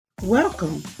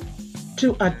Welcome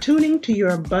to Attuning to Your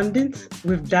Abundance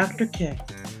with Dr. K,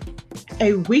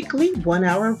 a weekly 1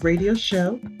 hour radio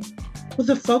show with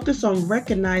a focus on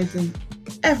recognizing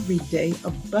everyday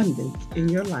abundance in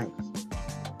your life.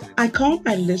 I call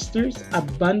my listeners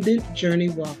Abundant Journey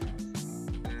Walkers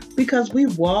because we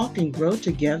walk and grow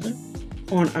together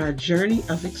on our journey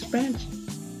of expansion.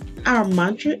 Our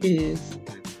mantra is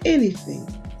anything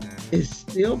is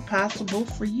still possible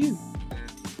for you.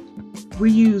 We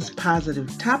use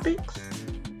positive topics,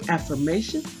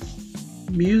 affirmations,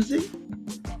 music,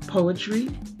 poetry,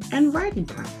 and writing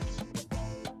prompts.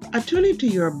 Attuning to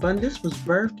Your Abundance was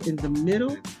birthed in the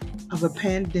middle of a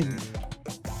pandemic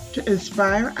to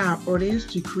inspire our audience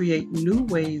to create new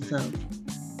ways of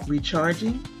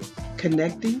recharging,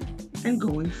 connecting, and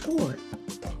going forward.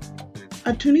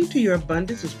 Attuning to Your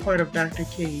Abundance is part of Dr.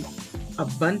 K's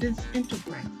Abundance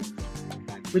Enterprise,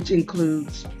 which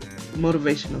includes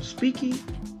motivational speaking,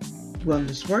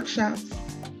 wellness workshops,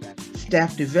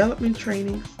 staff development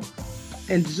trainings,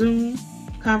 and Zoom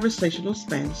conversational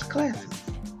Spanish classes.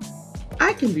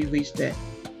 I can be reached at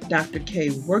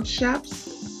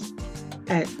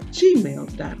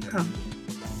drkworkshops@gmail.com.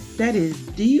 That is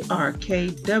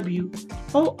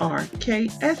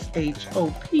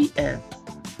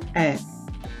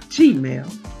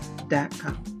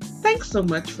drkworkshops@gmail.com. Thanks so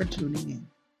much for tuning in.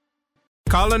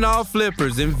 Calling all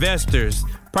flippers, investors,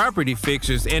 property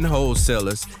fixers, and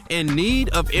wholesalers in need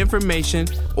of information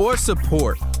or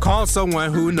support. Call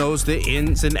someone who knows the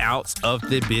ins and outs of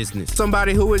the business.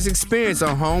 Somebody who is experienced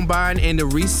on home buying and the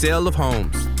resale of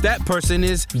homes. That person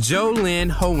is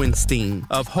Jolynn Hohenstein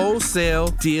of Wholesale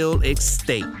Deal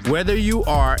Estate. Whether you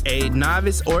are a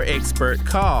novice or expert,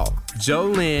 call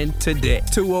Jolynn today,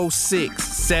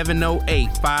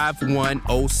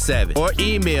 206-708-5107, or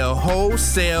email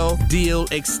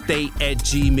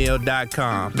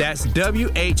wholesaledealestate@gmail.com. That's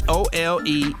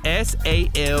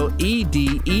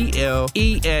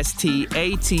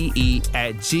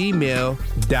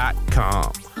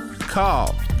WHOLESALEDELESTATE@gmail.com.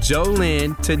 Call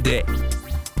Jolynn today.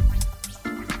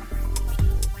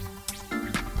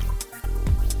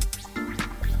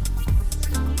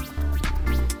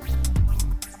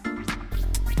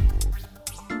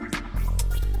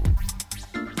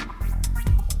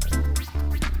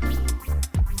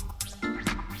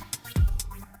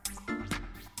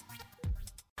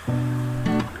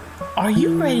 Are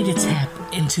you ready to tap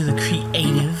into the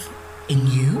creative in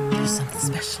you? Do something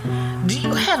special. Do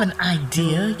you have an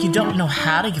idea you don't know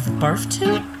how to give birth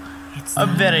to? Or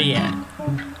better yet,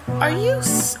 are you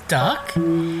stuck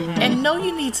and know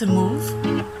you need to move,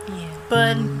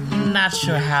 but not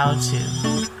sure how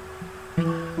to?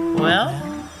 Well,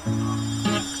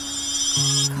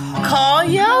 call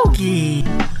Yogi.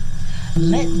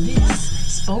 Let this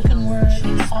spoken word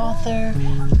author,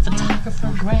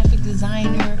 photographer, graphic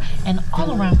designer, and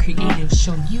all-around creative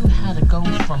show you how to go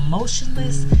from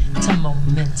motionless to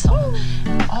momentum.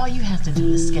 All you have to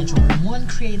do is schedule one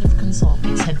creative consult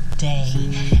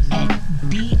today at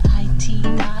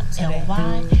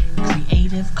bit.ly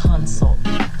creative consult.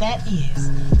 That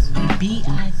is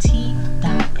bit.ly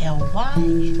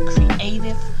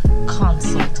creative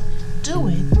consult. Do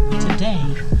it today.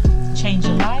 Change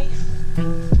your life.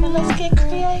 And let's get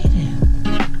creative.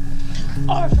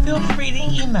 Or feel free to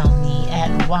email me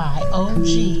at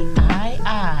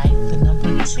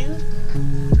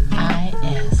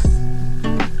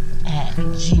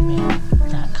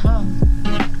YOGII2IS@gmail.com.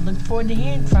 Look forward to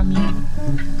hearing from you.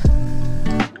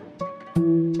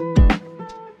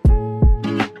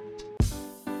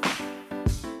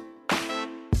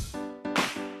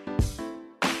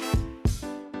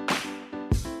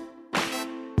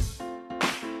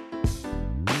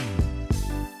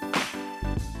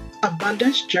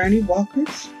 Abundance Journey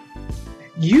Walkers,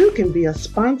 you can be a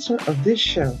sponsor of this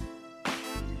show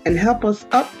and help us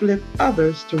uplift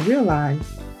others to realize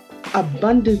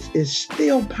abundance is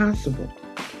still possible,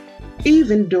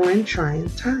 even during trying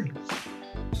times.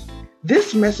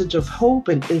 This message of hope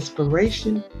and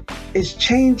inspiration is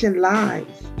changing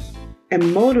lives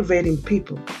and motivating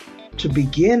people to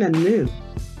begin anew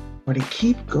or to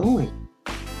keep going.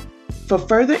 For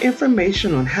further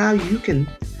information on how you can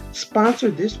sponsor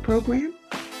this program,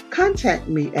 contact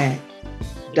me at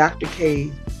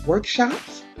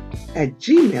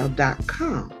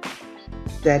drkworkshops@gmail.com.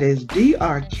 That is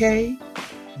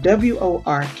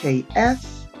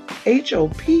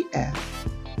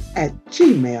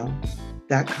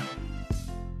drkworkshops@gmail.com.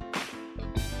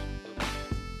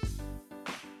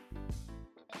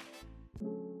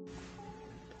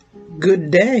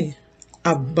 Good day,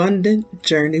 Abundant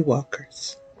Journey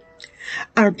Walkers.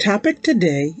 Our topic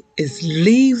today is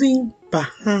leaving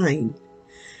behind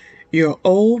your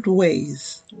old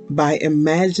ways by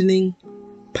imagining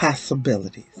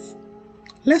possibilities.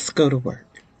 Let's go to work.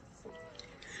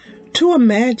 To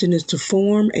imagine is to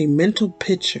form a mental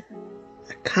picture,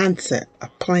 a concept, a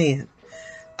plan,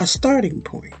 a starting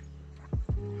point.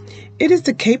 It is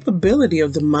the capability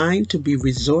of the mind to be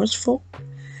resourceful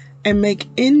and make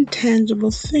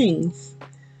intangible things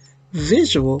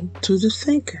visual to the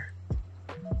thinker.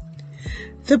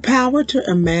 The power to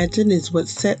imagine is what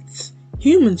sets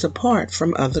humans apart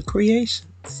from other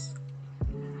creations.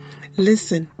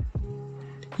 Listen,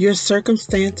 your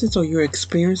circumstances or your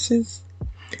experiences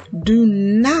do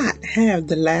not have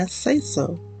the last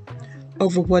say-so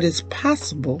over what is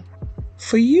possible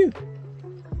for you.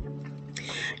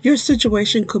 Your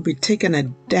situation could be taking a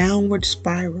downward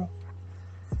spiral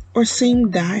or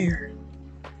seem dire.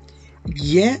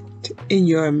 Yet, in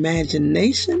your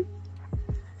imagination,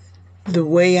 the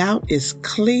way out is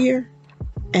clear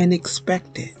and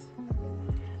expected.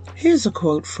 Here's a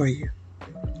quote for you.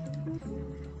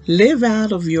 Live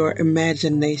out of your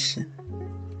imagination,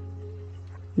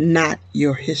 not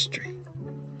your history.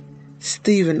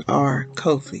 Stephen R.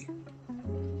 Covey.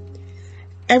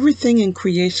 Everything in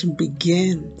creation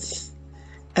begins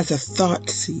as a thought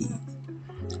seed,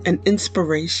 an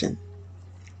inspiration,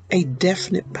 a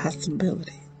definite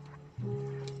possibility.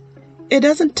 It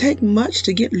doesn't take much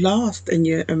to get lost in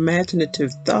your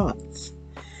imaginative thoughts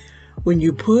when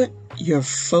you put your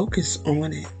focus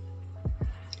on it.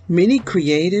 Many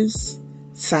creatives,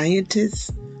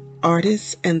 scientists,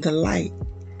 artists, and the like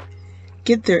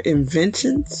get their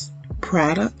inventions,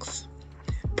 products,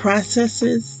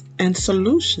 processes, and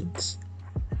solutions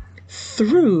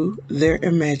through their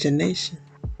imagination.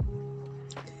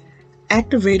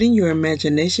 Activating your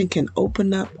imagination can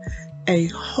open up a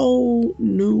whole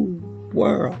new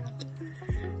world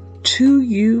to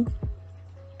you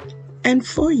and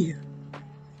for you.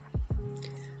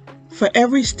 For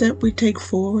every step we take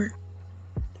forward,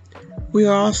 we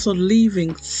are also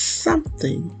leaving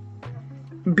something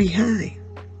behind.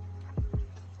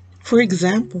 For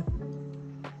example,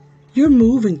 you're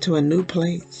moving to a new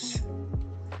place,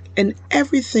 and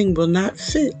everything will not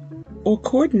fit or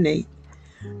coordinate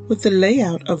with the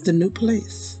layout of the new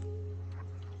place.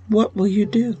 What will you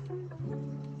do?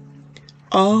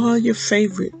 All your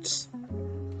favorites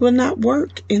will not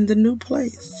work in the new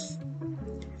place.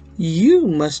 You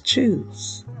must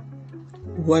choose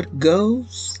what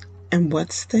goes and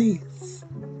what stays.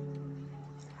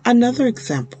 Another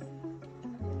example.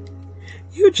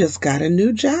 You just got a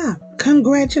new job.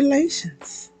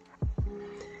 Congratulations.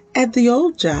 At the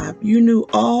old job, you knew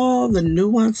all the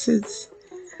nuances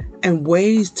and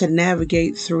ways to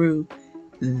navigate through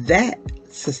that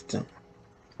system.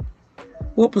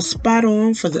 What was spot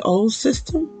on for the old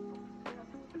system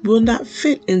will not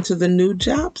fit into the new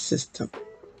job system.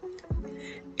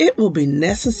 It will be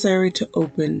necessary to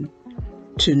open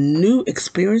to new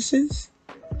experiences,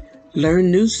 learn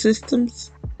new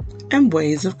systems and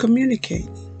ways of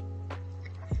communicating.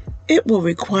 It will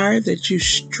require that you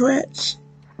stretch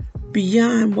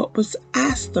beyond what was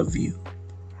asked of you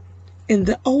in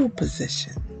the old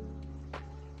position.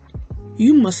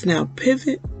 You must now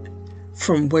pivot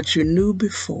from what you knew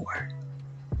before,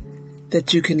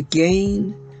 that you can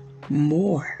gain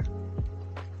more.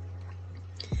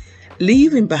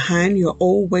 Leaving behind your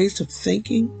old ways of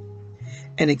thinking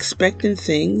and expecting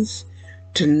things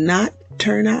to not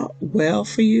turn out well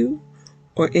for you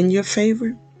or in your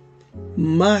favor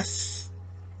must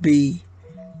be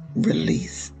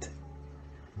released.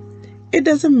 It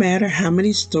doesn't matter how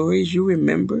many stories you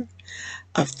remember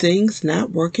of things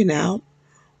not working out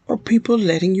or people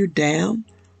letting you down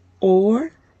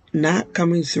or not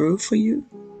coming through for you.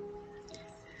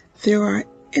 There are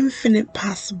infinite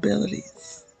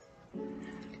possibilities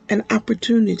and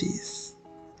opportunities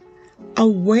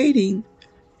awaiting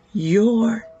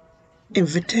your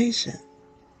invitation.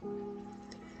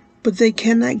 But they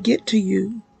cannot get to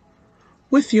you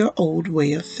with your old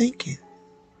way of thinking.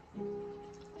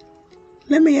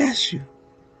 Let me ask you,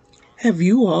 have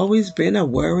you always been a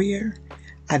worrier,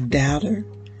 a doubter,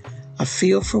 a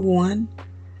feel for one,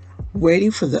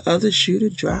 waiting for the other shoe to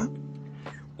drop,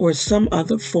 or some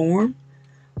other form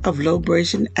of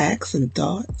low-vibration acts and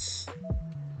thoughts?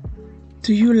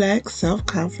 Do you lack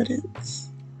self-confidence?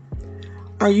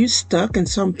 Are you stuck in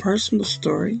some personal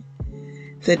story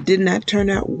that did not turn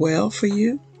out well for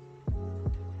you?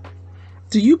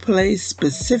 Do you play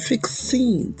specific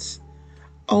scenes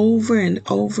over and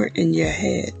over in your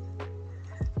head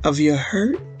of your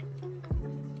hurt,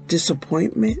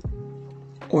 disappointment,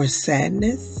 or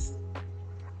sadness?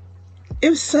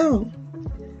 If so,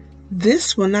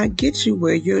 this will not get you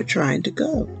where you're trying to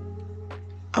go.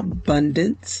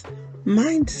 abundance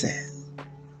mindset.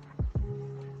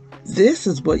 This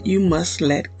is what you must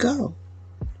let go.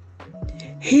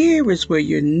 Here is where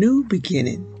your new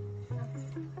beginning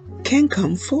can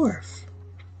come forth.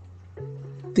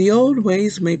 The old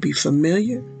ways may be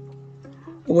familiar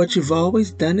or what you've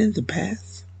always done in the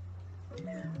past,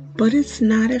 but it's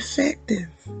not effective.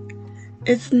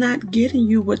 It's not getting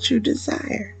you what you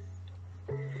desire.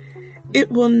 It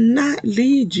will not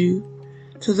lead you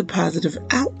to the positive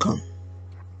outcome.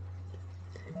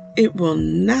 It will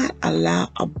not allow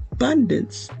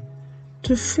abundance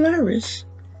to flourish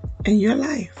in your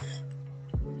life.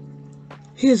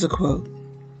 Here's a quote.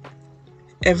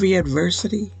 Every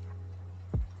adversity,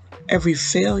 every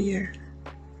failure,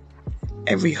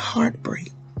 every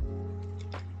heartbreak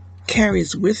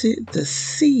carries with it the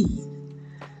seed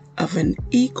of an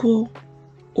equal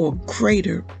or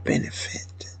greater benefit.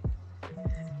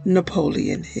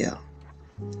 Napoleon Hill.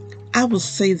 I will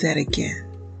say that again.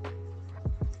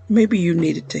 Maybe you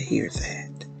needed to hear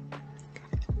that.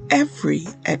 Every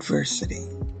adversity,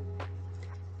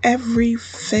 every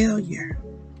failure,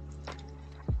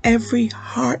 every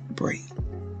heartbreak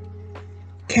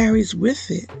carries with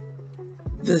it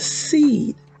the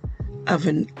seed of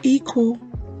an equal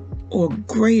or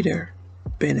greater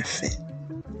benefit.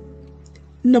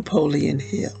 Napoleon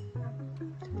Hill.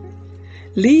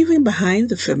 Leaving behind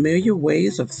the familiar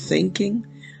ways of thinking,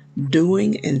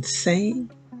 doing, and saying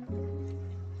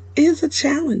is a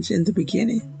challenge in the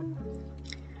beginning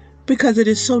because it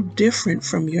is so different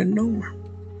from your norm.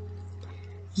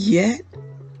 Yet,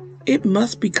 it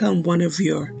must become one of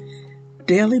your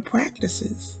daily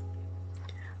practices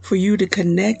for you to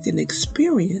connect and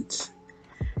experience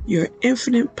your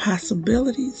infinite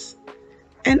possibilities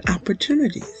and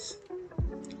opportunities.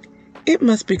 It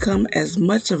must become as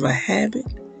much of a habit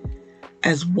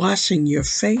as washing your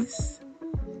face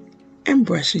and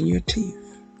brushing your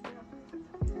teeth.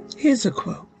 Here's a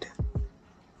quote.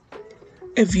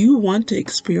 If you want to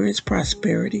experience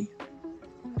prosperity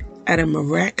at a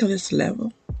miraculous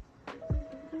level,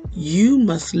 you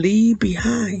must leave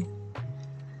behind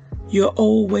your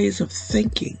old ways of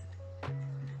thinking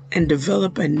and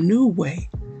develop a new way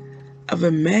of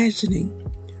imagining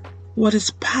what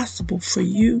is possible for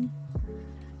you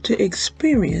to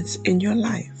experience in your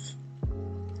life.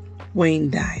 Wayne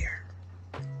Dyer.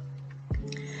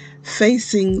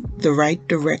 Facing the right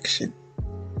direction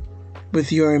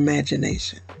with your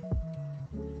imagination.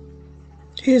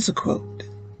 Here's a quote.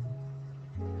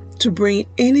 To bring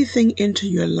anything into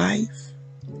your life,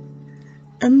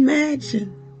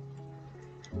 imagine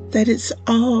that it's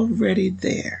already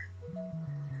there.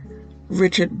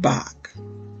 Richard Bach.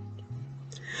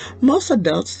 Most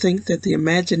adults think that the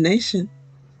imagination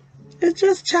is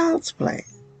just child's play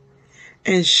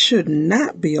and should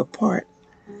not be a part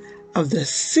of the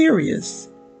serious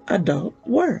adult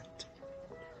world.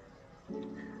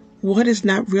 What is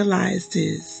not realized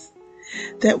is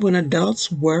that when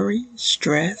adults worry,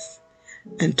 stress,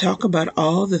 and talk about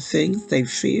all the things they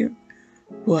fear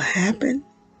will happen,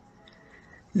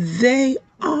 they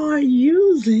are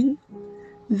using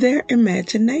their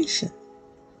imagination,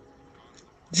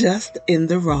 just in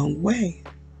the wrong way.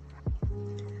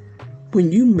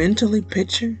 When you mentally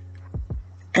picture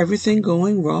everything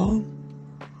going wrong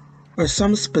or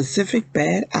some specific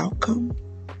bad outcome,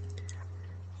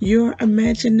 your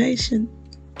imagination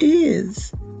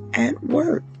is at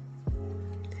work.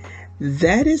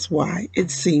 That is why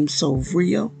it seems so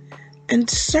real and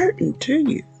certain to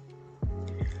you.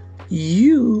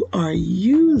 You are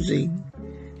using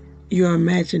your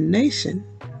imagination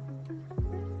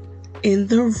in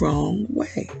the wrong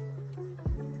way.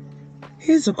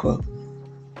 Here's a quote.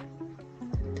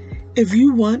 If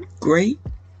you want great,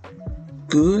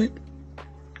 good,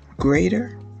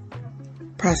 greater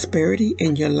prosperity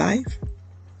in your life,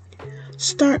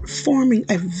 start forming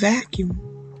a vacuum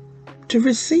to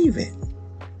receive it.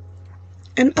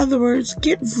 In other words,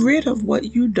 get rid of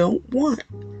what you don't want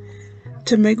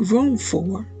to make room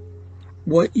for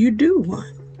what you do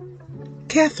want.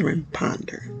 Catherine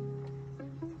Ponder.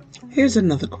 Here's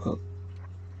another quote.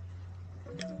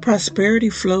 Prosperity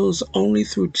flows only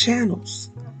through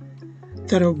channels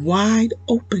that are wide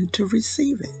open to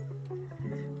receive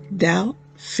it. Doubt,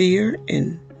 fear,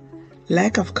 and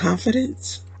lack of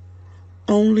confidence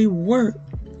only work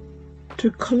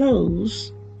to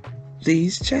close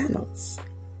these channels.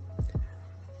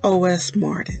 O.S.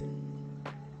 Martin.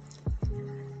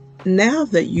 Now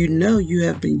that you know you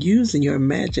have been using your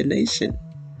imagination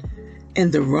in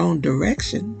the wrong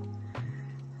direction,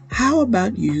 how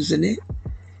about using it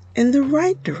in the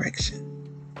right direction?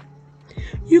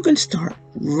 You can start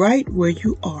right where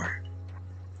you are.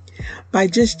 by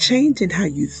just changing how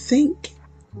you think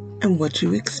and what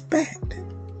you expect.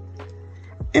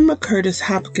 Emma Curtis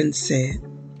Hopkins said,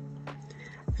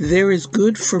 "There is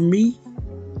good for me,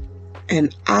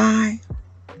 and I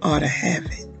ought to have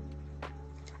it."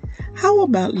 How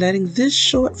about letting this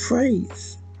short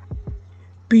phrase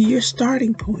be your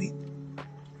starting point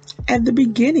at the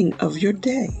beginning of your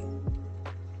day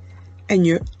and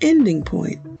your ending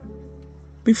point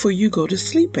before you go to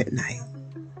sleep at night?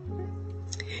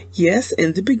 Yes,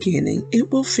 in the beginning,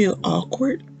 it will feel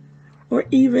awkward or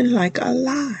even like a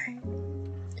lie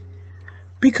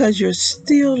because you're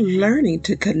still learning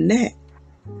to connect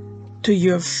to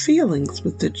your feelings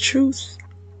with the truth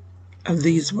of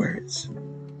these words.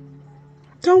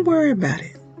 Don't worry about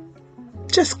it.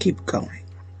 Just keep going.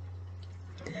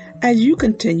 As you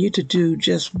continue to do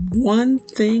just one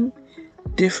thing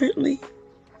differently,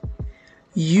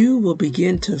 you will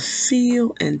begin to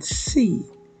feel and see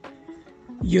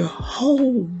your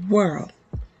whole world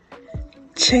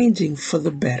changing for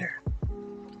the better,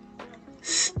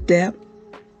 step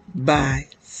by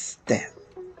step.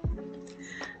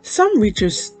 Some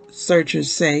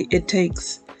researchers say it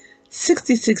takes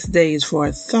 66 days for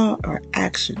a thought or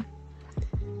action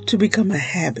to become a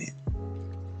habit.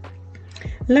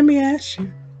 Let me ask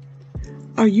you,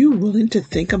 are you willing to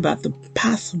think about the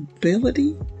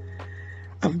possibility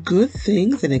of good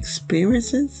things and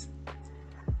experiences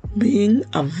being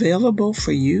available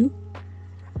for you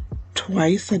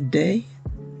twice a day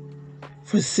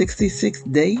for 66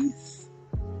 days?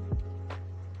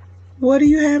 What do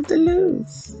you have to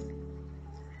lose?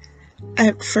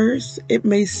 At first, it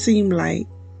may seem like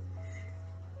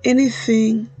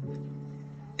anything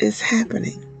is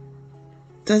happening.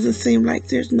 Doesn't seem like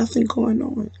there's nothing going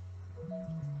on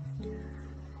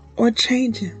or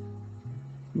changing.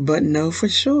 But know for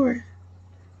sure,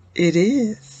 it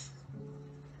is.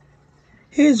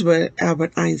 Here's what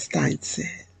Albert Einstein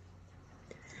said.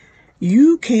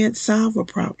 You can't solve a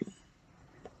problem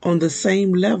on the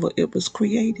same level it was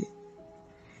created.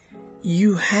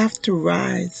 You have to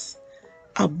rise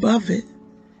above it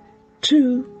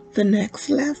to the next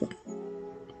level.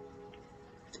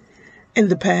 In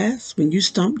the past, when you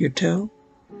stumped your toe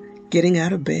getting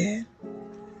out of bed,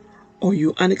 or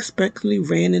you unexpectedly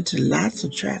ran into lots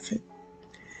of traffic,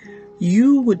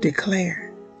 you would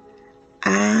declare,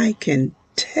 I can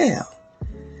tell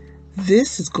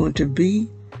this is going to be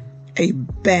a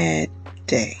bad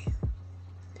day.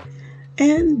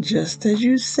 And just as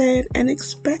you said and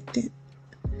expected,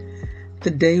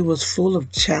 the day was full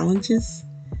of challenges,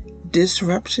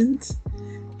 disruptions,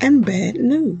 and bad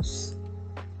news.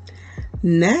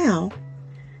 Now,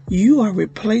 you are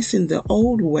replacing the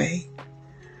old way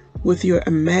with your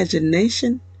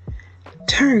imagination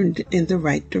turned in the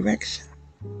right direction.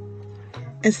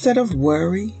 Instead of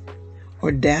worry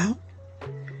or doubt,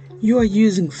 you are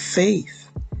using faith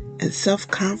and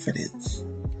self-confidence.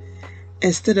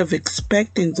 Instead of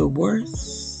expecting the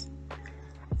worst,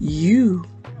 you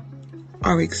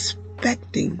are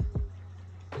expecting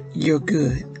your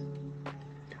good.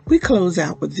 We close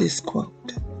out with this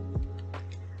quote.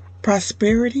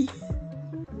 Prosperity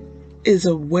is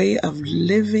a way of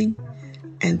living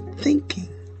and thinking,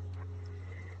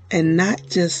 and not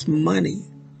just money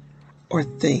or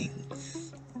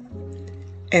things.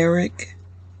 Eric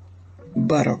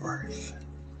Butterworth.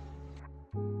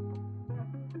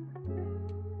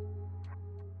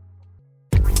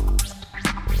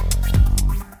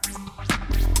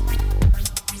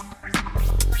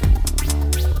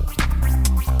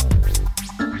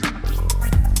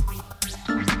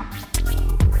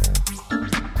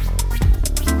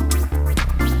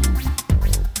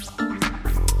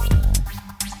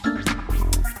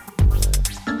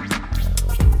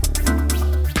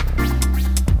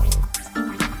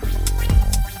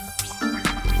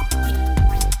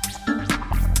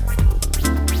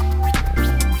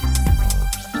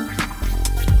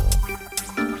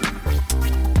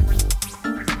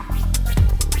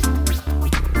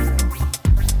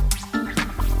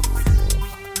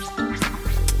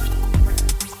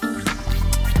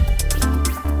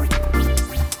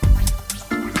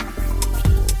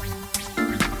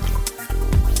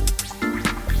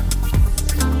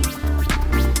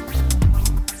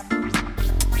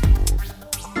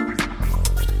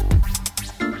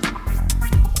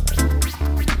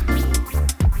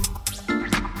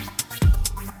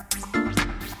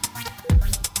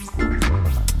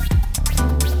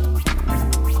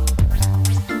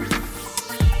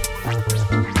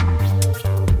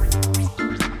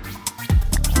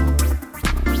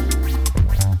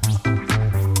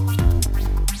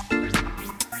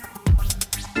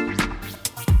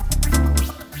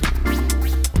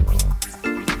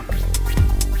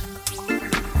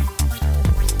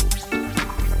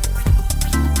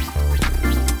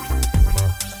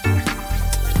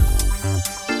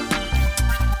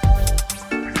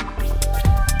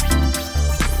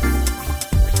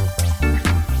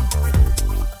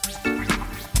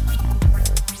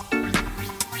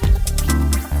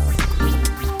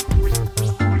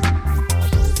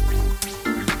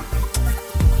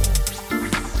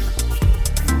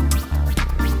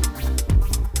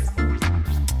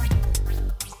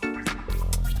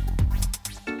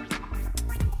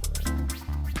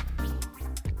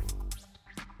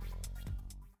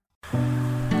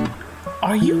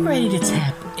 Are you ready to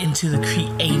tap into the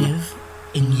creative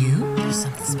in you? There's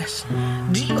something special.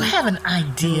 Do you have an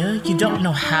idea you don't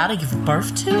know how to give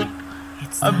birth to?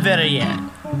 Or better yet,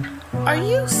 are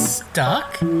you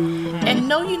stuck and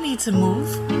know you need to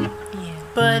move,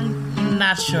 but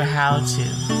not sure how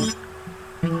to?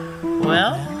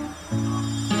 Well,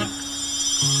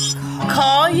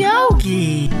 call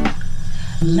Yogi.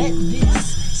 Let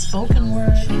this spoken word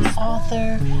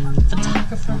author,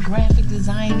 photographer, graphic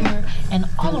designer, and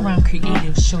all-around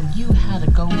creative show you how to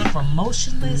go from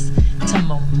motionless to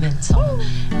momentum.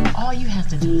 All you have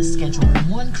to do is schedule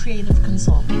one creative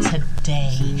consult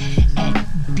today at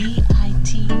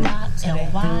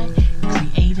bit.ly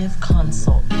creative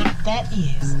consult. That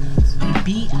is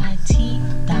bit.ly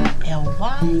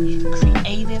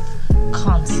creative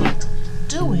consult.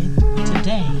 Do it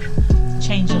today.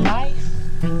 Change your life.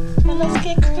 And let's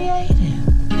get creative.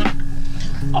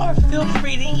 Or feel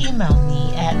free to email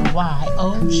me at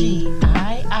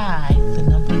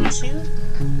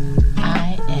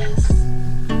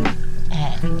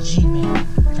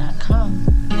yogii2is@gmail.com.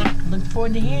 Look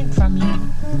forward to hearing from you.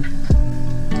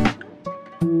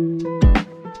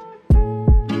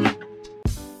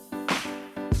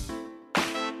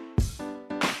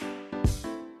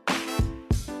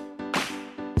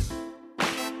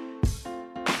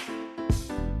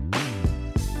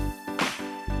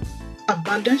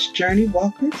 Abundance Journey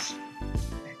Walkers,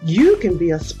 you can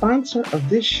be a sponsor of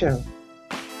this show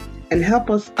and help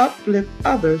us uplift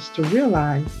others to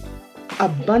realize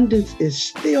abundance is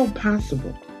still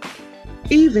possible,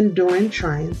 even during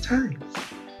trying times.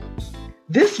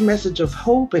 This message of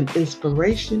hope and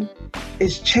inspiration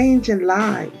is changing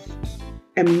lives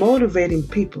and motivating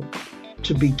people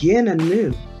to begin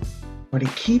anew or to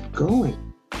keep going.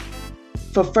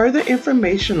 For further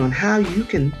information on how you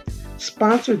can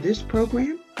sponsor this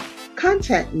program,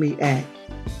 contact me at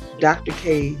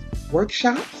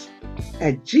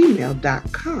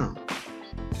drkworkshops@gmail.com.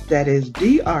 That is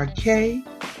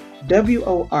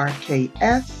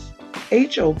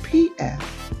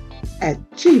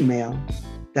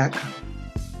drkworkshops@gmail.com.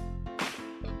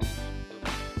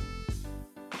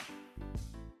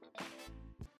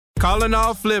 Calling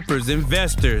all flippers,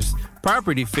 investors,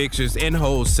 property fixers, and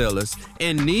wholesalers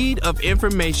in need of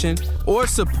information or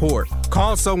support.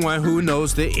 Call someone who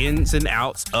knows the ins and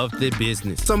outs of the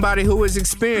business. Somebody who is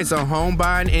experienced on home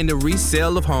buying and the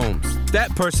resale of homes.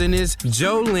 That person is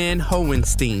Jolynn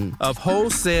Hohenstein of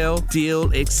Wholesale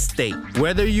Deal Estate.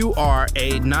 Whether you are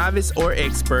a novice or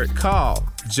expert, call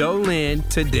Jolynn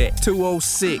today,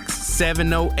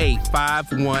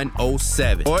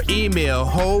 206-708-5107, or email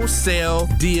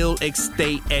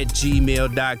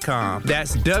wholesaledealestate@gmail.com.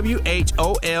 That's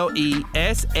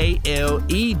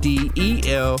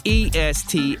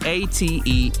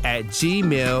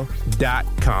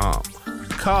WHOLESALEDELESTATE@gmail.com.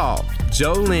 Call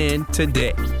Jolynn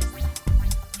today.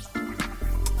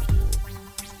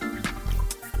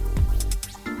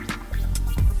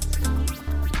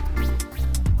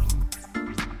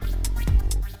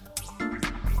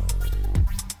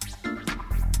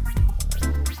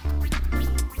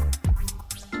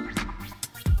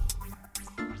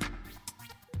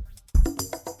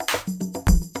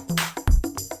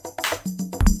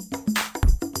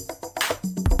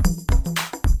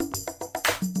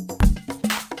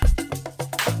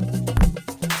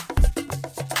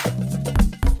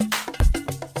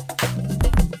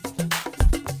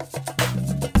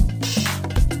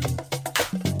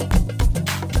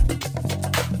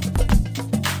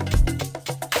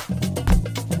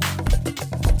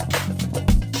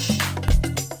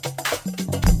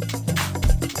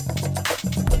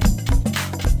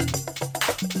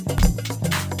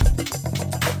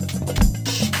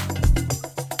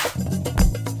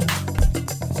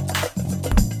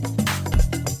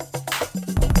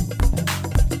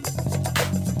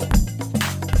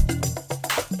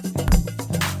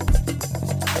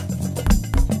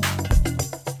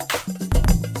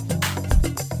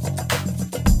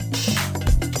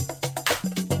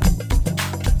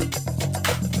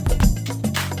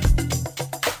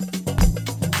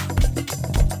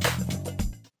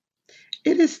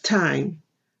 It is time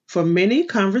for Mini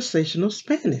Conversational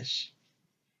Spanish.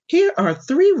 Here are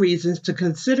 3 reasons to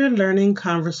consider learning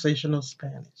conversational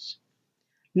Spanish.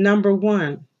 Number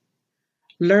 1,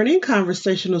 learning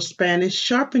conversational Spanish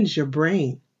sharpens your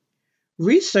brain.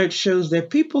 Research shows that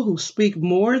people who speak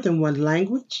more than one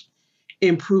language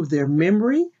improve their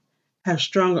memory, have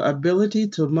stronger ability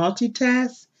to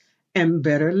multitask, and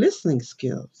better listening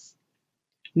skills.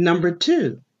 Number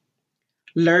 2,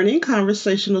 learning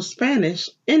conversational Spanish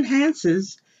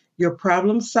enhances your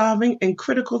problem-solving and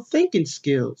critical thinking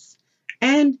skills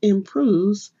and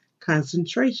improves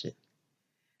concentration.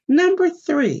 Number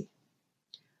 3,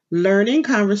 learning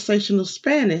conversational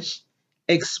Spanish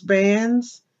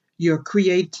expands your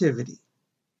creativity.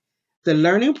 The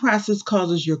learning process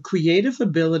causes your creative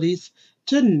abilities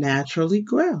to naturally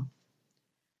grow.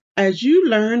 As you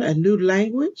learn a new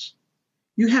language,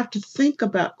 you have to think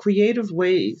about creative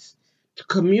ways to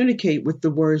communicate with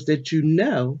the words that you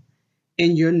know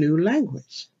in your new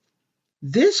language.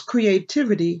 This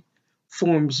creativity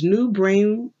forms new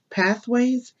brain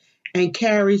pathways and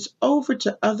carries over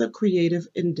to other creative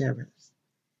endeavors.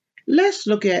 Let's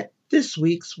look at this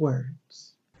week's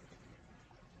words.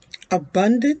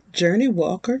 Abundant journey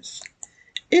walkers,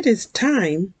 it is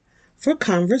time for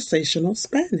conversational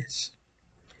Spanish.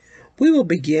 We will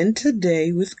begin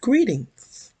today with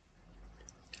greetings.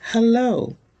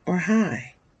 Hello or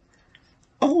hi.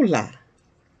 Hola.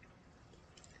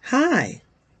 Hi.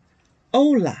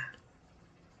 Hola.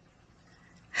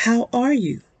 How are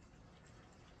you?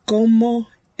 ¿Cómo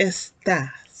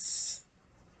estás?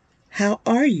 How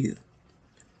are you?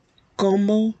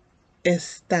 ¿Cómo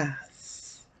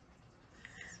estás?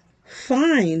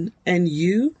 Fine, and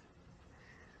you?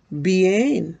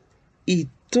 Bien, ¿y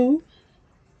tú?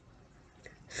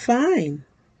 Fine,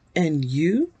 and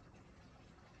you?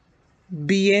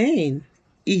 Bien,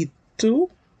 ¿y tú?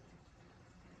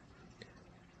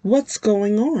 What's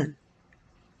going on?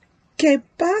 ¿Qué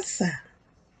pasa?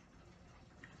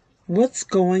 What's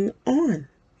going on?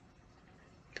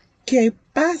 ¿Qué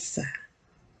pasa?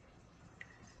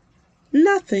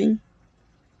 Nothing.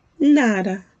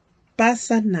 Nada.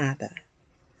 Pasa nada.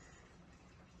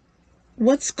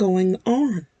 What's going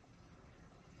on?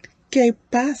 ¿Qué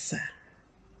pasa?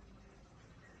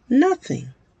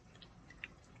 Nothing.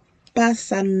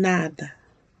 Pasa nada.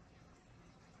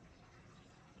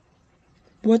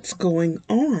 What's going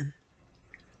on?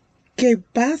 ¿Qué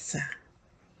pasa?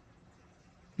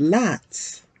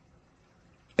 Lots.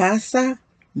 Pasa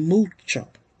mucho.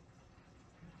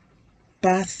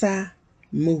 Pasa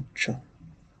mucho.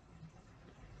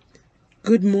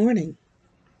 Good morning.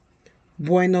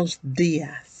 Buenos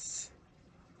días.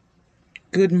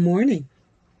 Good morning.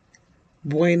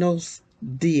 Buenos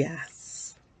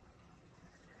días.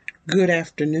 Good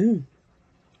afternoon.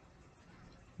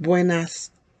 Buenas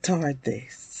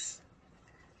tardes.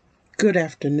 Good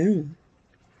afternoon.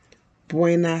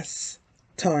 Buenas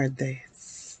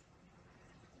tardes.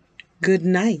 Good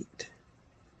night.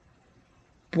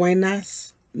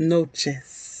 Buenas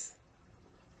noches.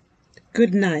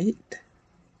 Good night.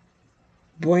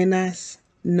 Buenas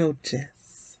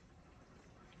noches.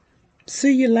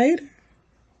 See you later.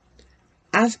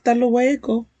 Hasta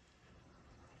luego.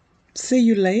 See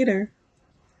you later.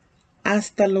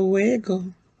 Hasta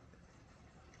luego.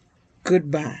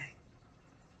 Goodbye.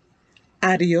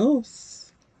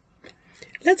 Adios.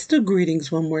 Let's do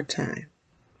greetings one more time.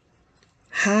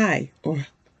 Hi or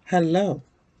hello.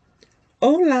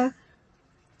 Hola.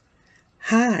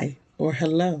 Hi or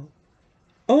hello.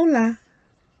 Hola.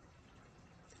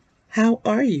 How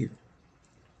are you?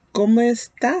 ¿Cómo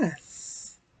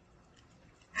estás?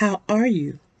 How are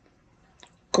you?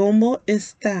 ¿Cómo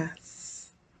estás?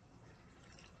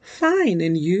 Fine,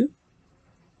 and you?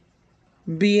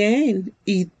 Bien,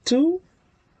 ¿y tú?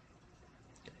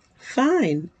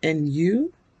 Fine, and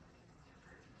you?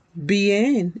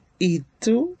 Bien, ¿y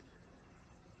tú?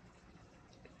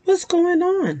 What's going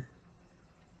on?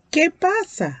 ¿Qué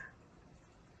pasa?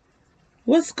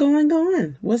 What's going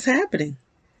on? What's happening?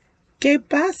 ¿Qué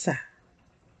pasa?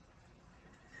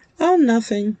 Oh,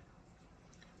 nothing.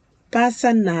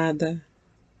 Pasa nada.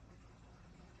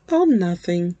 Oh,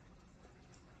 nothing.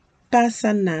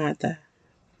 Pasa nada.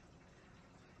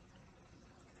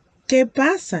 ¿Qué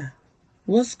pasa?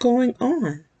 What's going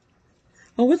on?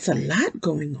 Oh, it's a lot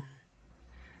going on.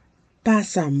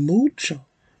 Pasa mucho.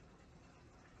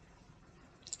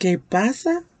 ¿Qué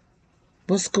pasa?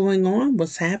 What's going on?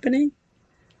 What's happening?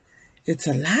 It's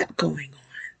a lot going on.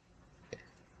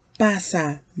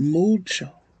 Pasa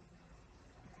mucho.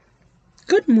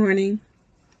 Good morning.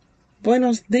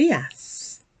 Buenos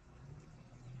días.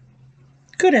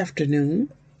 Good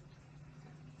afternoon.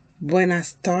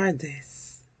 Buenas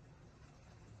tardes.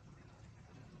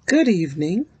 Good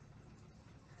evening.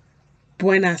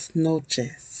 Buenas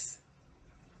noches.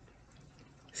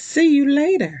 See you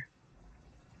later.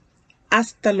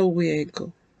 Hasta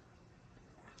luego.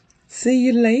 See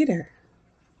you later.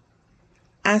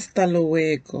 Hasta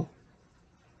luego.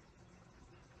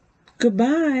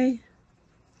 Goodbye.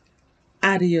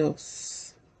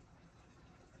 Adios.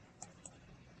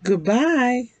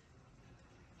 Goodbye.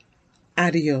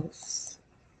 Adios.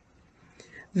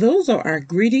 Those are our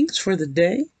greetings for the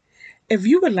day. If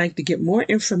you would like to get more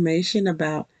information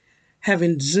about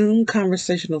having Zoom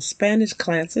conversational Spanish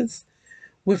classes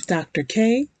with Dr.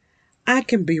 K. I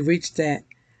can be reached at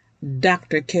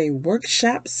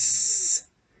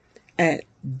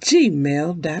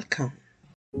drkworkshops@gmail.com.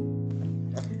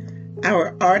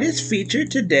 Our artist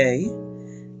featured today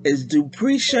is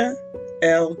Duprecia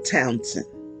L. Townsend.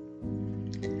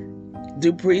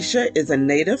 Duprecia is a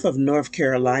native of North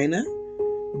Carolina,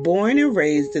 born and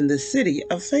raised in the city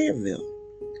of Fayetteville.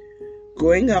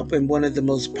 Growing up in one of the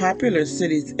most popular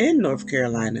cities in North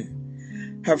Carolina,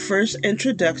 her first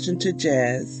introduction to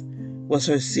jazz was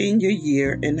her senior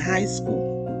year in high school.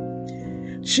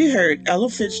 She heard Ella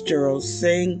Fitzgerald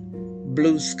sing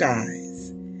Blue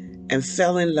Skies and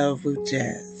fell in love with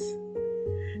jazz.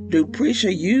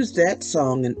 Duprecia used that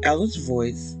song and Ella's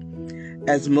voice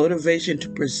as motivation to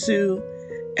pursue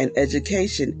an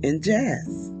education in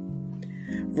jazz.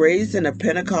 Raised in a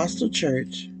Pentecostal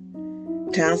church,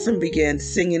 Townsend began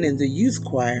singing in the youth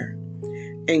choir,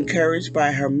 encouraged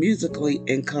by her musically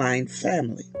inclined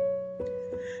family.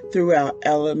 Throughout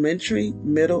elementary,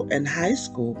 middle, and high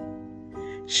school,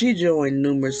 she joined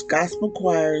numerous gospel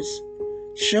choirs,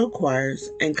 show choirs,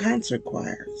 and concert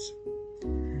choirs.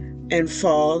 In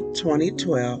fall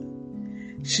 2012,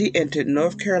 she entered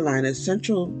North Carolina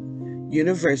Central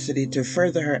University to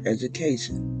further her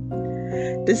education,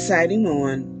 deciding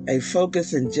on a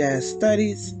focus in jazz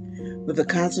studies with a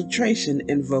concentration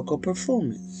in vocal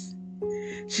performance.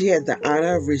 She had the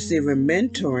honor of receiving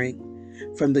mentoring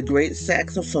from the great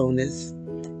saxophonist,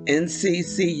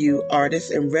 NCCU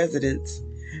artist in residence,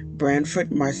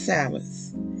 Branford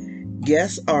Marsalis,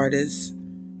 guest artists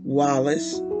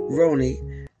Wallace Roney,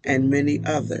 and many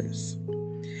others.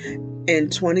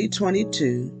 In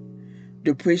 2022,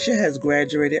 Duprecia has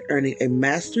graduated earning a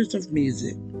Master's of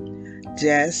Music,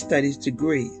 Jazz Studies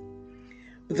degree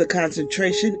with a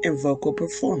concentration in vocal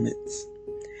performance.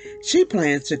 She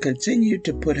plans to continue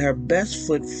to put her best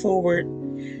foot forward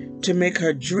to make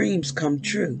her dreams come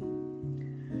true,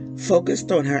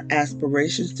 focused on her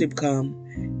aspirations to become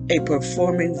a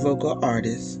performing vocal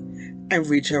artist and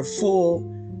reach her full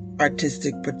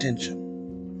artistic potential.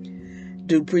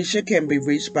 Duprecia can be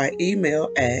reached by email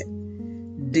at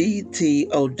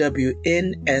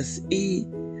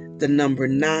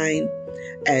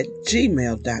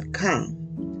dtownse9@gmail.com.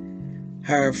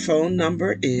 Her phone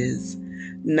number is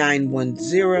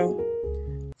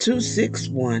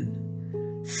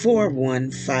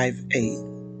 910-261-4158.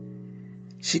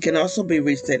 She can also be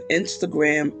reached at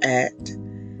Instagram at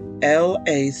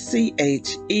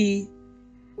LACHEDUPRE.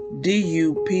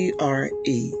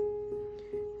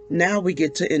 Now we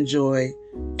get to enjoy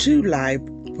 2 live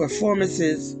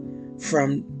performances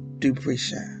from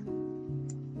Duprecia.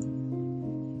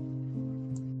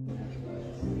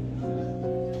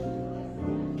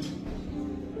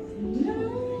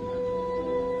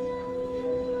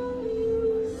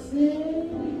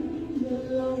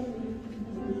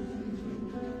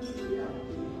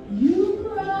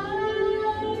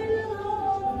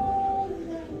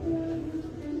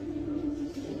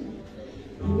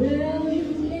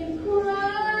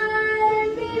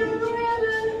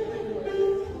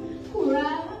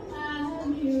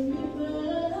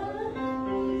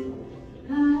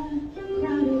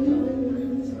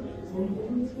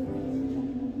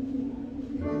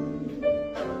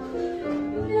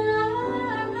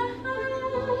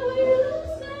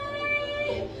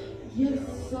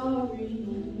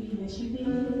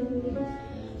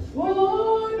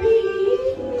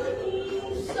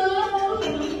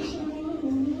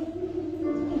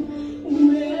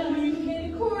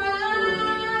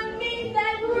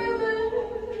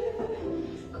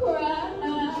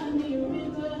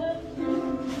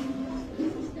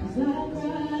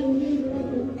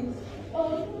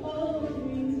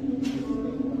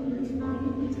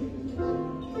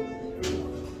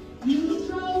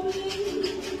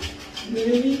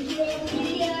 You throw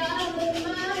me out of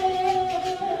my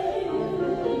head.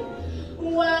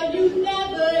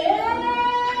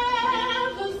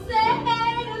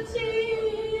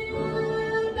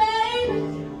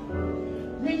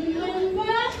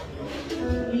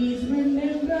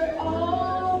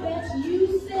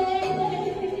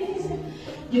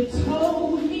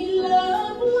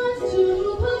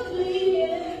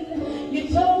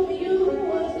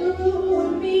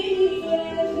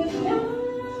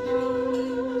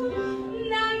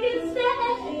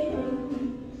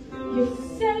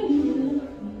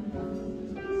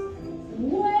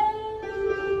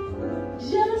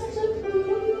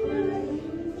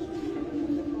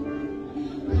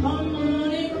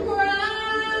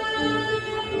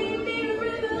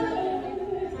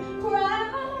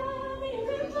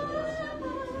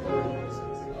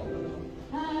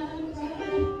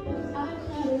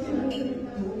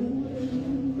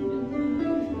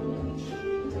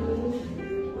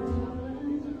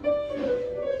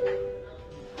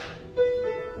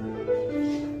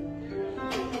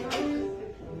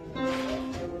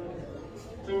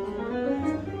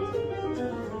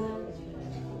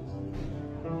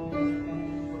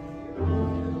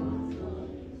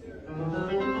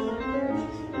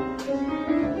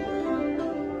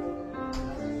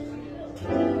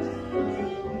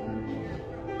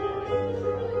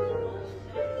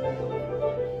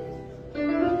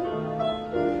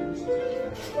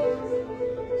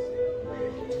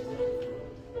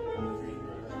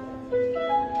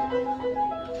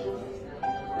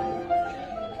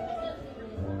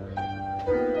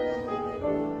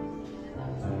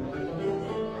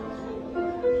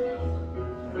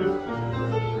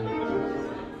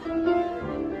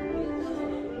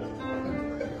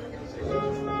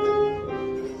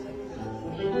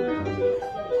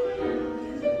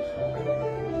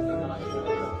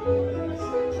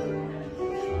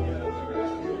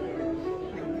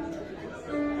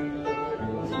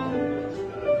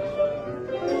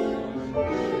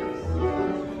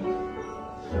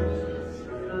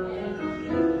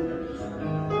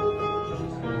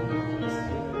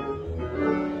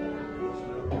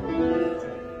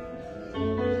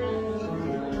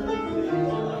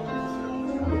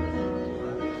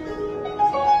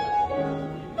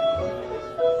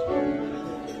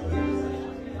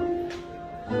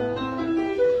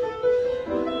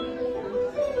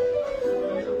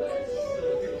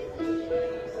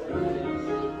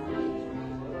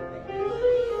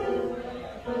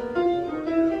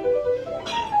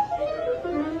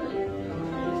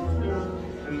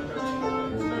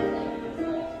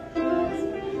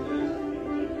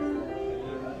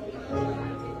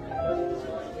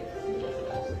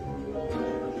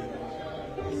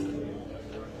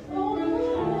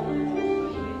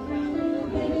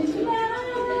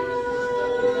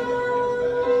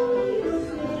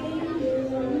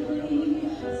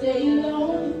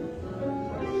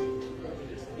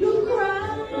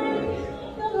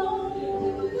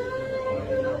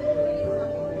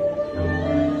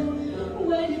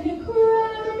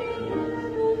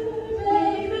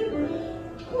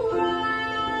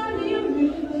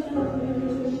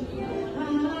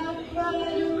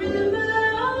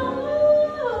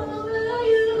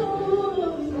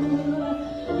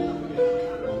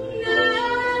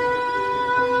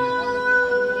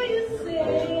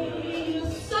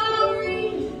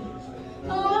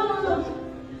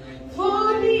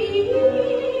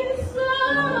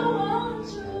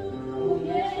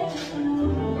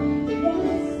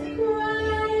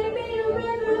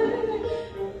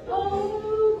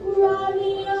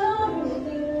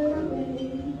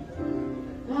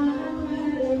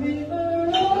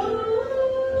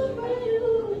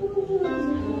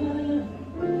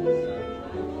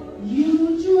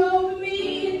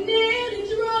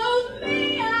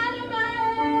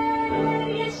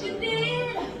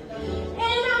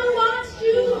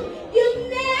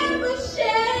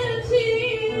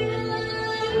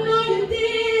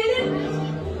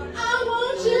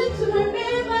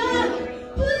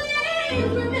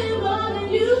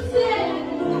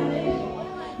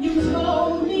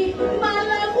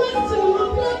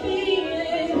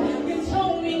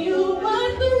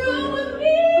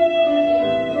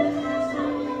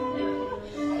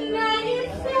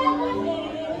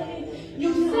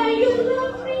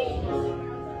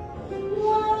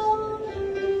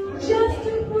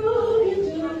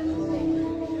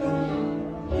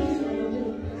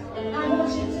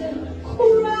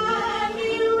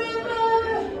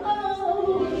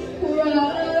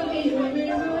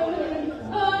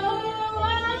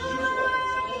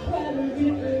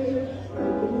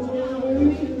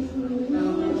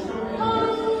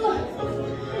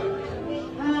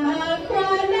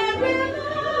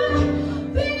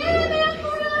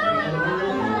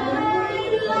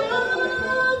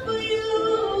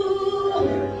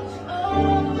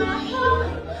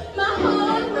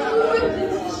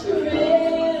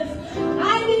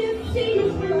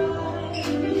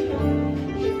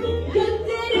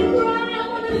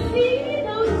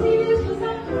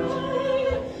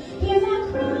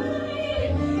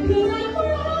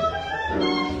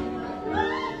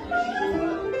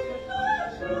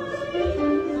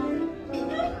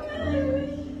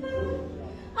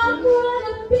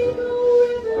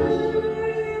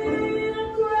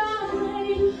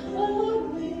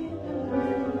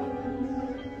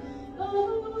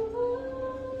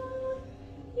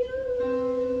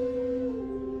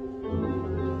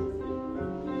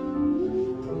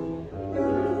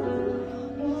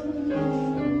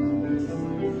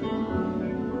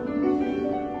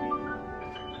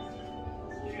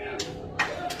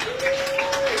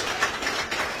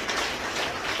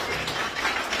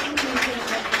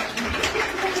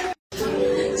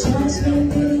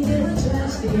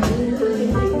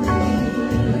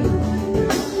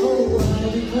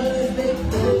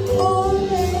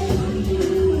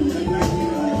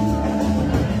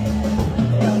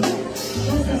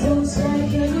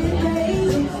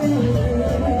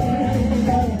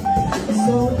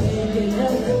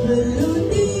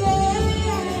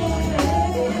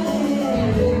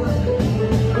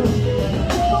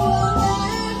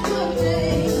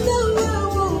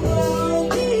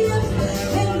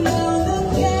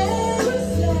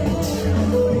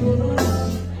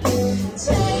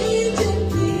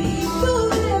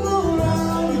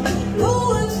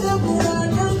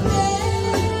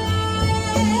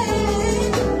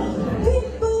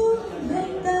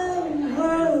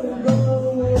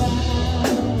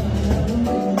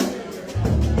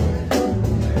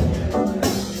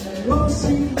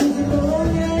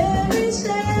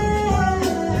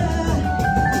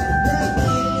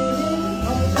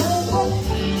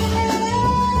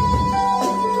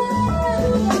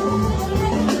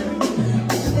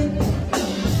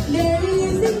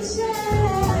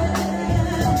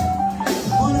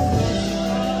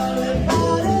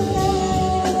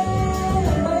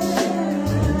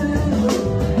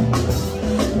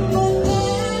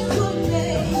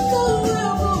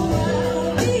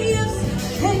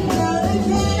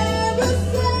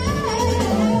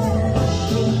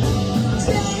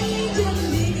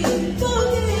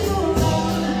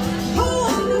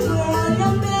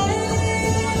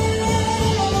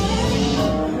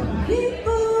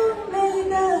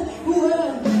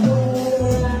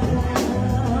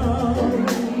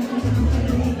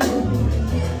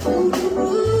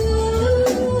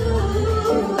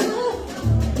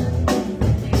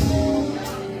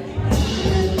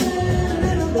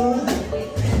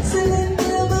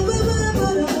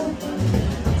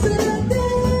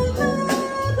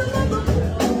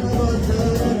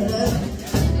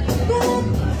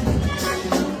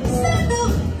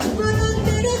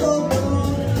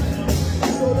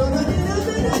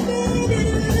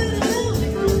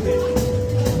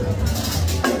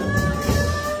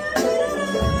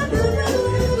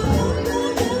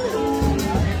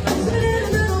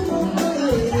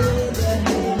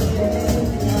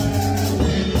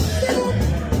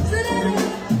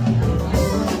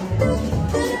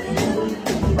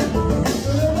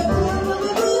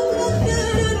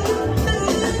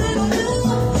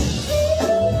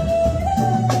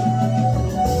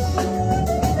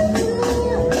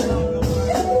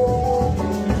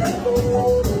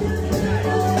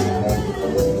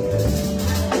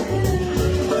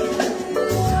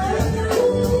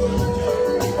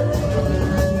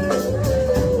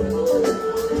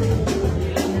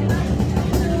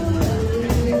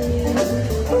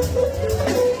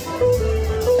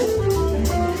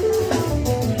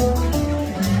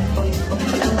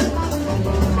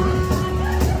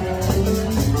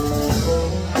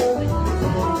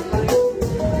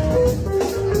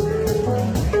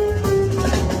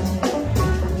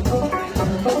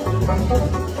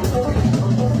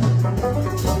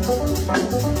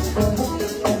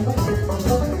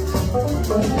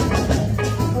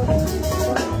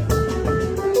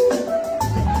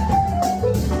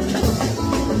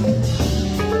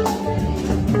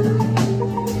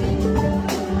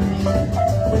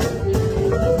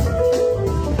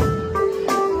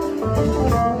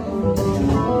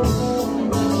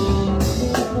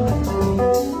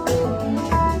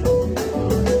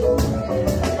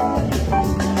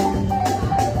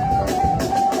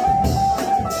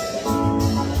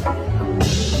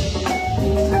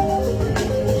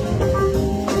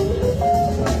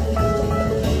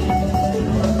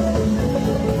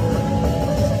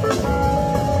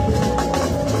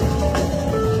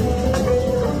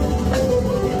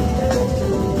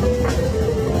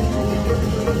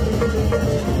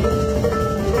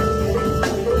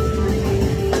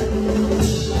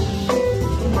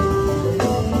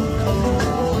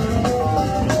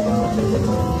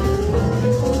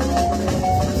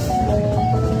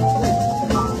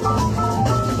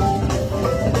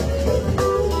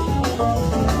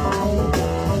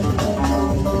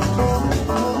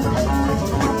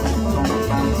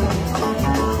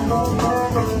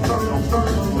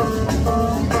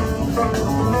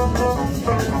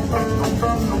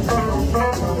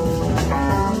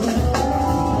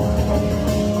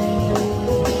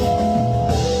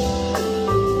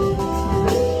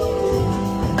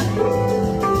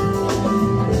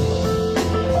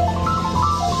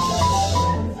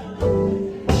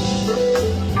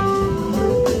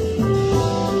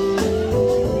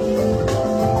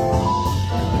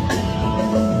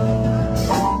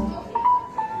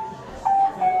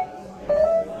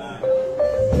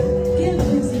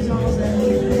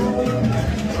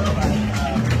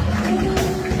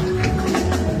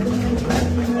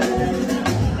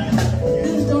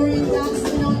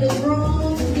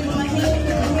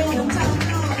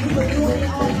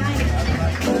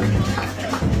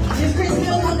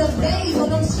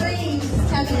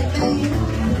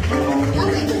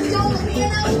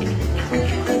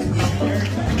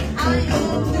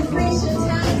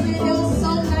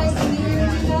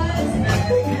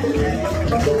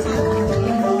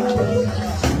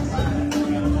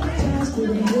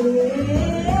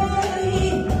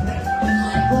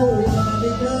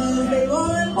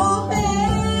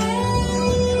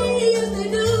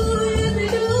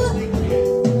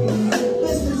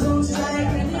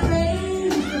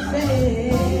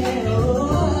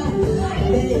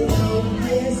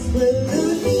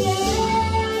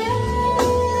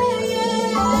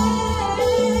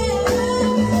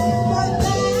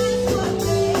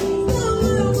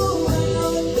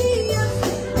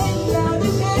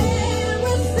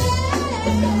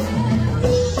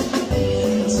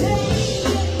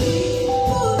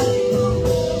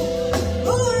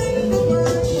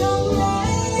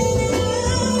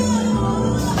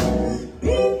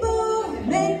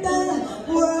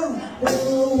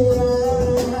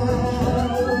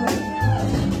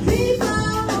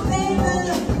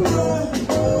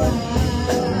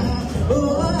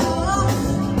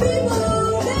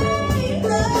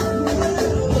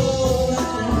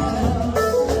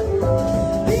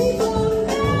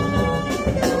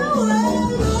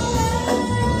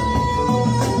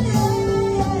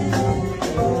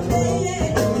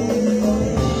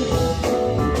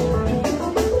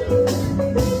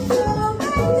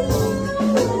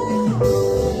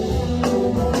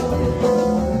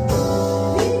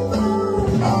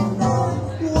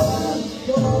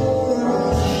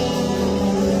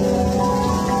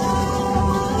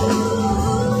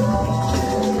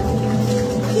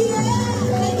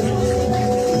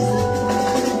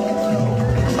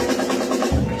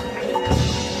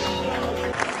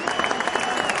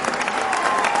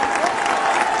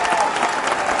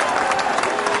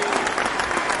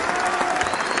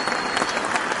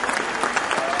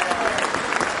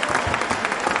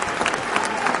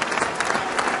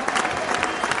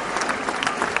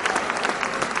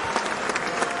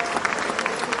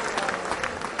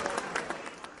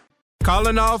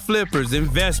 Calling all flippers,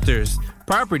 investors,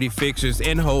 property fixers,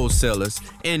 and wholesalers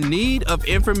in need of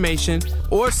information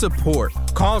or support.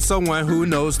 Call someone who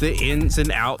knows the ins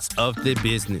and outs of the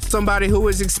business. Somebody who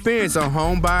is experienced on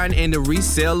home buying and the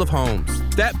resale of homes.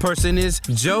 That person is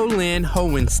Jolynn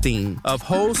Hohenstein of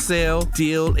Wholesale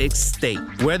Deal Estate.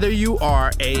 Whether you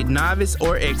are a novice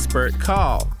or expert,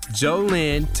 call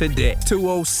Jolynn today,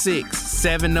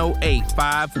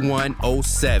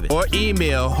 206-708-5107, or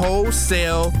email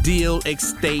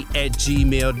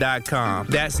wholesaledealestate@gmail.com.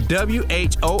 That's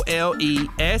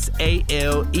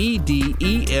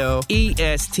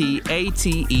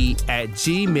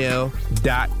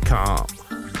WHOLESALEDELESTATE@gmail.com.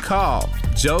 Call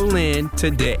Jolynn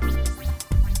today.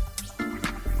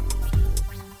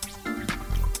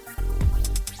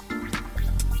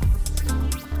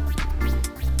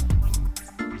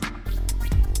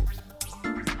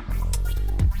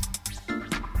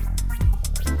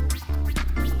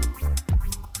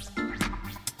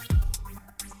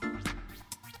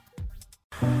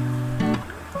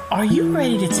 Are you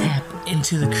ready to tap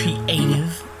into the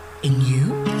creative in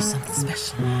you? Do something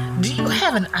special. Do you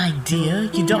have an idea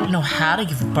you don't know how to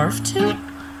give birth to?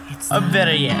 Or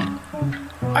better yet,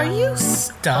 are you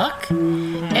stuck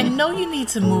and know you need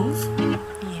to move,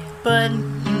 but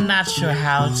not sure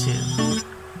how to?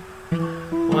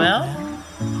 Well,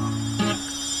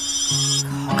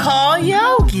 call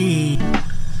Yogi.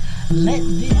 Let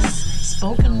this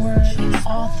spoken word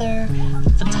author,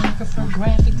 photographer,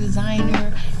 graphic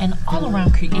designer, and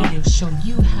all-around creative show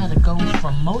you how to go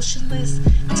from motionless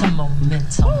to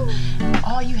momentum.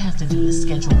 All you have to do is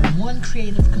schedule one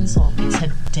creative consult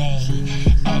today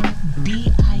at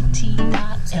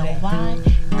bit.ly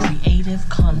creative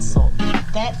consult.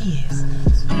 That is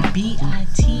bit.ly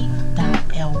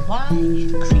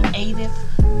creative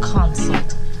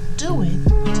consult. Do it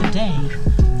today.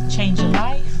 Change your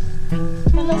life.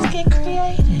 Well, let's get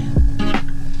creative.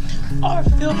 Or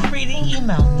feel free to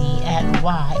email me at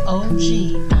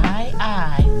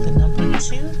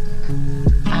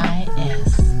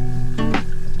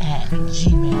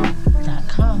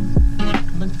YOGII2IS@gmail.com.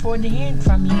 Look forward to hearing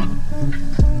from you.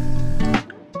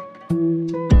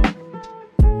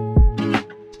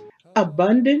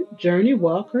 Abundant Journey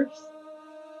Walkers,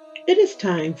 it is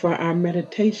time for our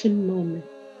meditation moment.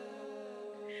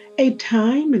 A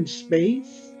time and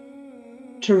space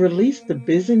to release the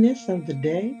busyness of the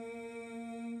day,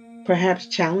 perhaps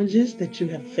challenges that you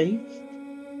have faced,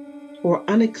 or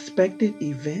unexpected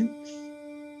events.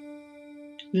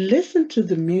 Listen to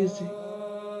the music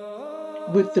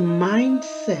with the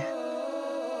mindset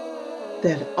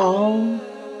that all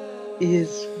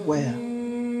is well.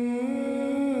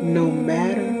 no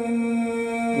matter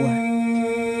what.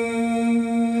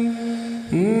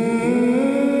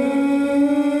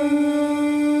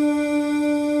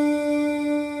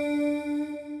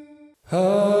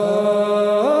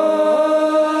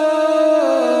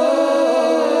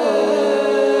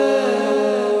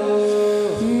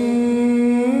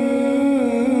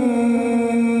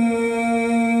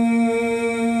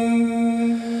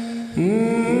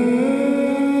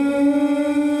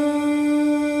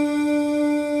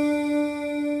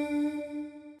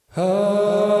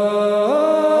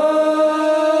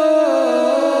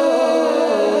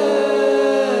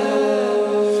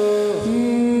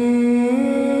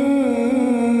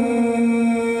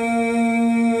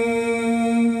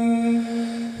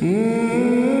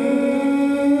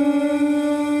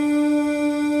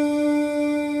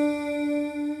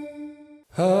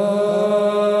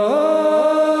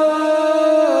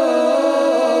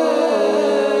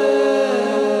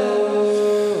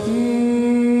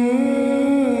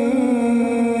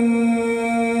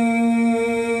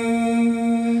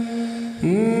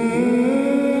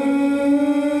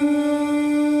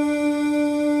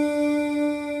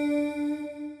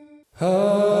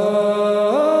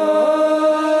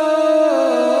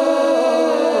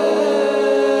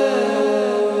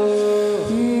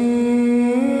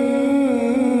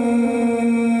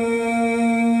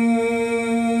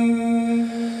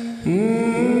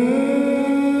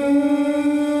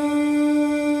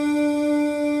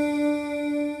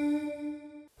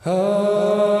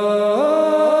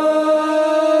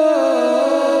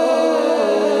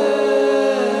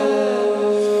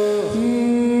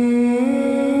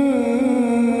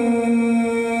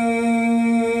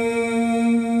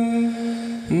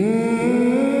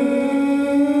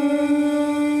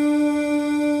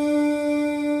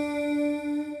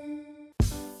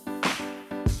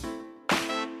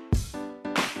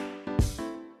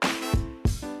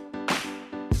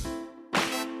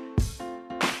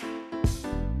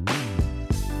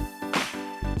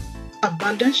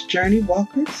 Abundance Journey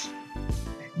Walkers,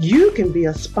 you can be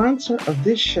a sponsor of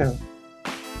this show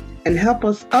and help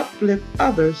us uplift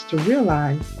others to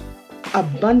realize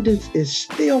abundance is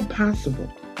still possible,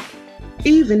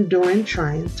 even during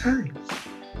trying times.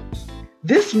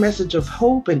 This message of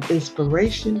hope and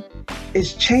inspiration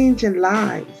is changing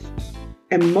lives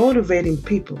and motivating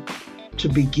people to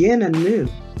begin anew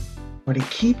or to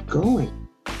keep going.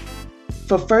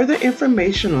 For further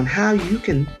information on how you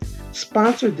can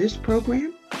sponsor this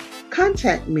program,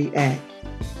 contact me at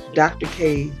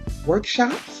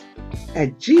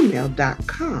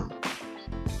drkworkshops@gmail.com.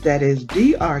 That is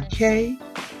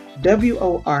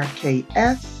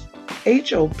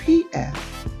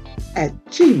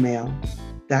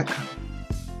drkworkshops@gmail.com.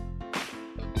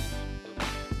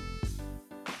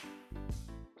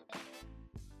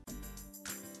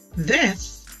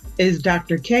 This is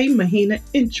Dr. K. Mahina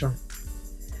Intro,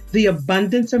 the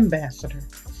Abundance Ambassador,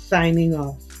 signing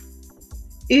off.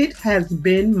 It has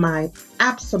been my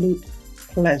absolute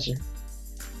pleasure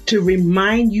to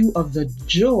remind you of the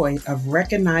joy of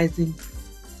recognizing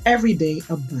everyday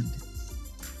abundance.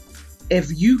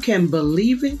 If you can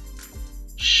believe it,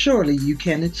 surely you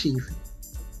can achieve it.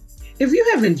 If you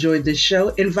have enjoyed this show,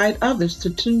 invite others to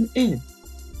tune in.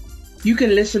 You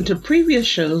can listen to previous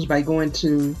shows by going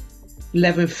to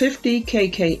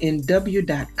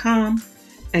 1150kknw.com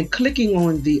and clicking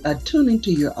on the Attuning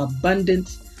to Your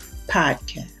Abundance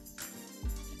podcast.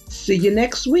 See you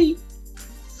next week,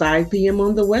 5 p.m.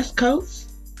 on the West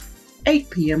Coast, 8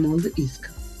 p.m. on the East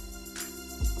Coast.